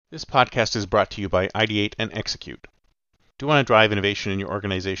This podcast is brought to you by Ideate and Execute. Do you want to drive innovation in your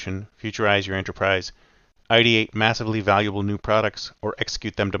organization, futurize your enterprise, ideate massively valuable new products, or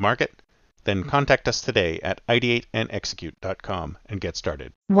execute them to market? Then contact us today at ideateandexecute.com and get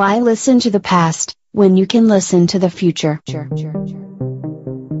started. Why listen to the past when you can listen to the future?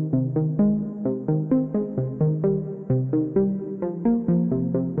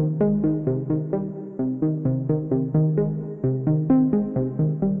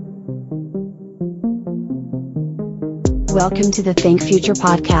 Welcome to the Think Future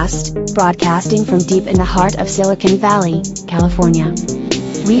podcast, broadcasting from deep in the heart of Silicon Valley, California.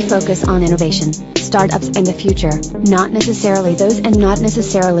 We focus on innovation, startups, and the future, not necessarily those and not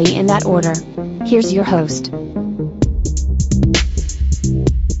necessarily in that order. Here's your host.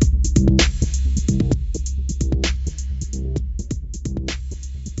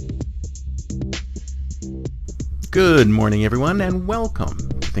 Good morning, everyone, and welcome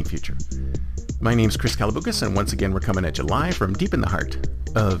to Think Future. My name's Chris Kalaboukis, and once again, we're coming at you live from deep in the heart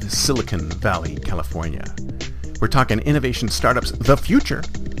of Silicon Valley, California. We're talking innovation, startups, the future,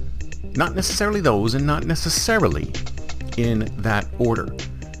 not necessarily those and not necessarily in that order.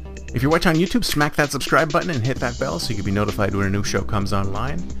 If you're watching on YouTube, smack that subscribe button and hit that bell so you can be notified when a new show comes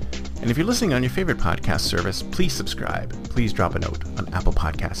online. And if you're listening on your favorite podcast service, please subscribe. Please drop a note on Apple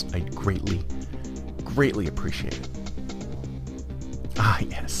Podcasts. I'd greatly appreciate it. Ah,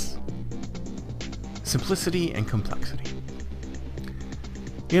 yes. Simplicity and complexity.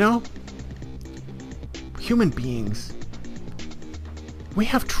 You know, human beings, we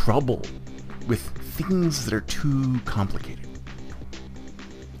have trouble with things that are too complicated.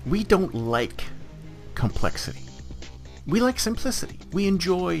 We don't like complexity. We like simplicity. We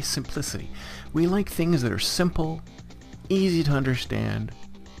enjoy simplicity. We like things that are simple, easy to understand,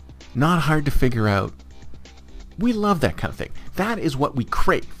 not hard to figure out. We love that kind of thing. That is what we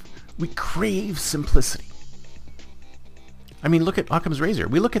crave. We crave simplicity. I mean, look at Occam's razor.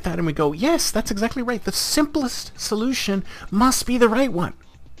 We look at that and we go, yes, that's exactly right. The simplest solution must be the right one.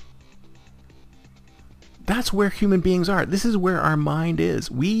 That's where human beings are. This is where our mind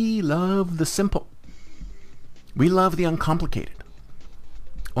is. We love the simple. We love the uncomplicated.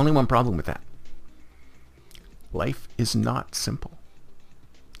 Only one problem with that. Life is not simple.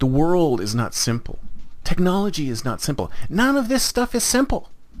 The world is not simple. Technology is not simple. None of this stuff is simple.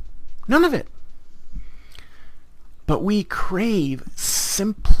 None of it. But we crave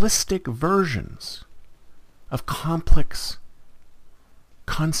simplistic versions of complex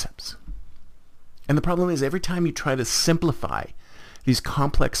concepts. And the problem is every time you try to simplify these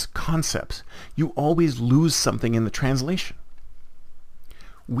complex concepts, you always lose something in the translation.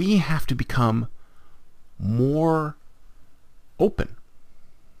 We have to become more open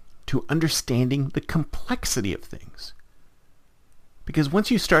to understanding the complexity of things. Because once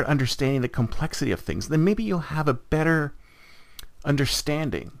you start understanding the complexity of things, then maybe you'll have a better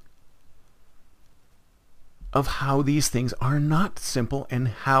understanding of how these things are not simple and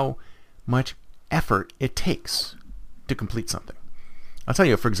how much effort it takes to complete something. I'll tell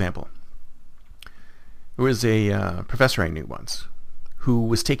you, for example, there was a professor I knew once who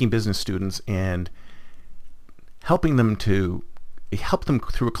was taking business students and help them through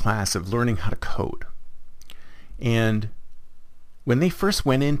a class of learning how to code. And when they first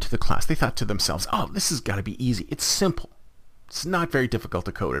went into the class, they thought to themselves, oh, this has got to be easy. It's simple. It's not very difficult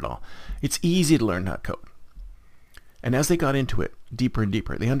to code at all. It's easy to learn how to code. And as they got into it deeper and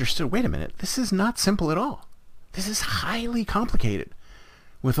deeper, they understood, wait a minute, this is not simple at all. This is highly complicated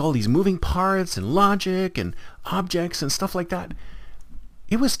with all these moving parts and logic and objects and stuff like that.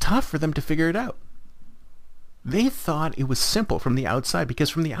 It was tough for them to figure it out. They thought it was simple from the outside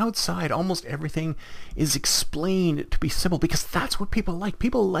because from the outside, almost everything is explained to be simple because that's what people like.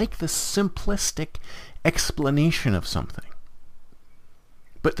 People like the simplistic explanation of something.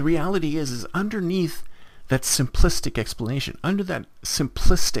 But the reality is underneath that simplistic explanation, under that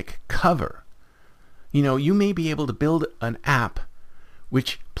simplistic cover, you may be able to build an app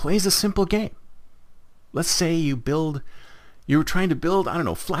which plays a simple game. Let's say you were trying to build,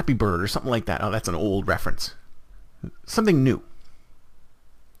 Flappy Bird or something like that. Oh, that's an old reference. Something new.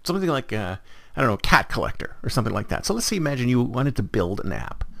 Something like, Cat Collector or something like that. So let's say, imagine you wanted to build an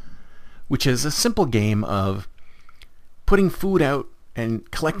app, which is a simple game of putting food out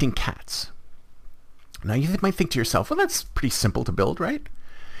and collecting cats. Now you might think to yourself, well, that's pretty simple to build, right?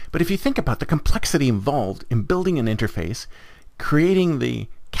 But if you think about the complexity involved in building an interface, creating the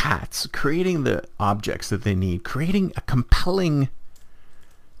cats, creating the objects that they need, creating a compelling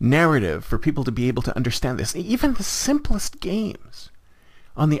narrative for people to be able to understand this. Even the simplest games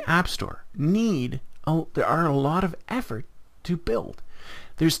on the App Store there are a lot of effort to build.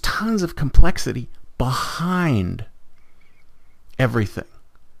 There's tons of complexity behind everything.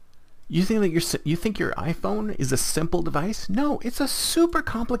 You think your iPhone is a simple device? No, it's a super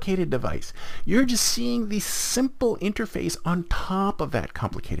complicated device. You're just seeing the simple interface on top of that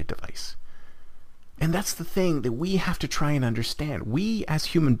complicated device. And that's the thing that we have to try and understand. We as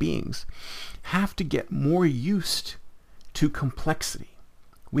human beings have to get more used to complexity.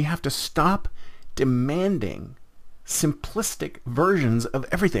 We have to stop demanding simplistic versions of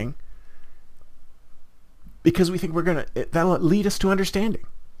everything because we think that'll lead us to understanding.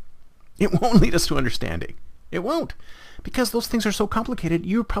 It won't lead us to understanding. It won't. Because those things are so complicated,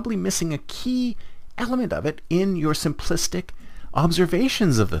 you're probably missing a key element of it in your simplistic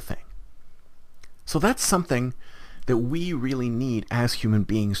observations of the thing. So that's something that we really need as human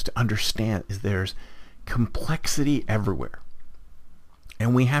beings to understand, is there's complexity everywhere.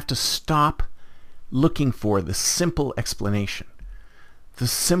 And we have to stop looking for the simple explanation.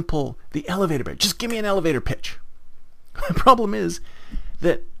 The elevator pitch. Just give me an elevator pitch. The problem is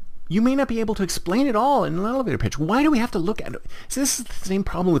that you may not be able to explain it all in an elevator pitch. Why do we have to look at it? So this is the same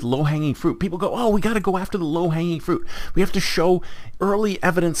problem with low-hanging fruit. People go, oh, we got to go after the low-hanging fruit. We have to show early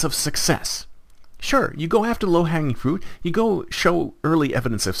evidence of success. Sure, you go after low-hanging fruit, you go show early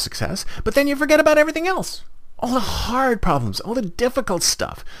evidence of success, but then you forget about everything else. All the hard problems, all the difficult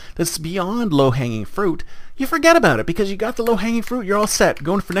stuff that's beyond low-hanging fruit, you forget about it because you got the low-hanging fruit, you're all set,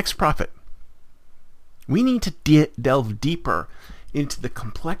 going for next profit. We need to delve deeper into the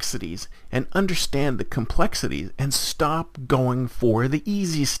complexities and understand the complexities and stop going for the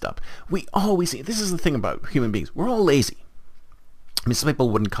easy stuff. This is the thing about human beings, we're all lazy. I mean, some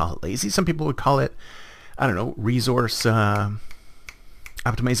people wouldn't call it lazy. Some people would call it, resource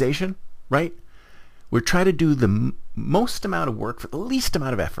optimization, right? We try to do the most amount of work for the least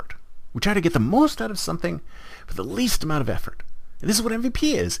amount of effort. We try to get the most out of something for the least amount of effort. And this is what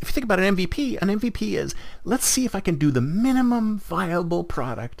MVP is. If you think about an MVP is, let's see if I can do the minimum viable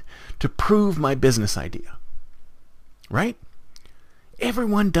product to prove my business idea, right?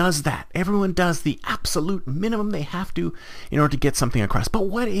 Everyone does that. Everyone does the absolute minimum they have to in order to get something across. But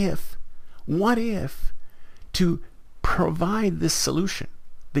what if to provide this solution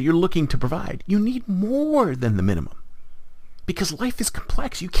that you're looking to provide, you need more than the minimum? Because life is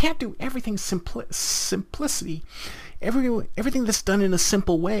complex. You can't do everything simplicity. Everything that's done in a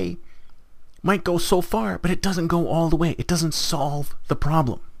simple way might go so far, but it doesn't go all the way. It doesn't solve the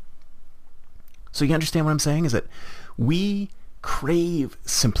problem. So you understand what I'm saying? Is that we crave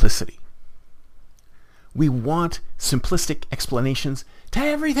simplicity. We want simplistic explanations to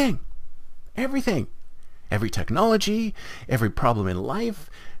everything. Everything. Every technology, every problem in life,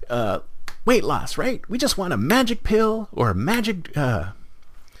 weight loss, right? We just want a magic pill or a magic,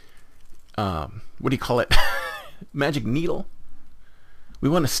 magic needle. We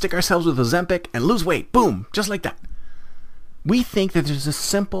want to stick ourselves with Ozempic and lose weight. Boom, just like that. We think that there's a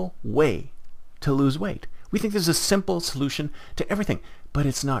simple way to lose weight. We think there's a simple solution to everything, but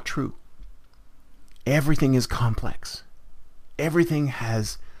it's not true. Everything is complex. Everything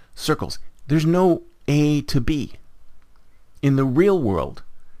has circles. There's no A to B. In the real world,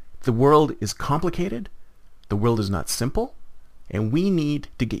 the world is complicated, the world is not simple, and we need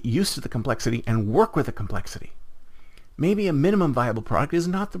to get used to the complexity and work with the complexity. Maybe a minimum viable product is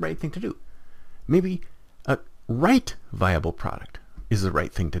not the right thing to do. Maybe a right viable product is the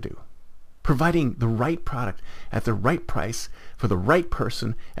right thing to do. Providing the right product at the right price for the right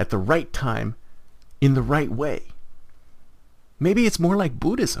person at the right time in the right way. Maybe it's more like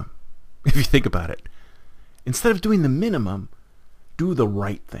Buddhism, if you think about it. Instead of doing the minimum, do the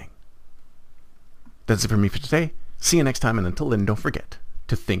right thing. That's it for me for today. See you next time, and until then, don't forget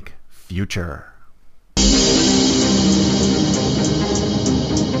to think future.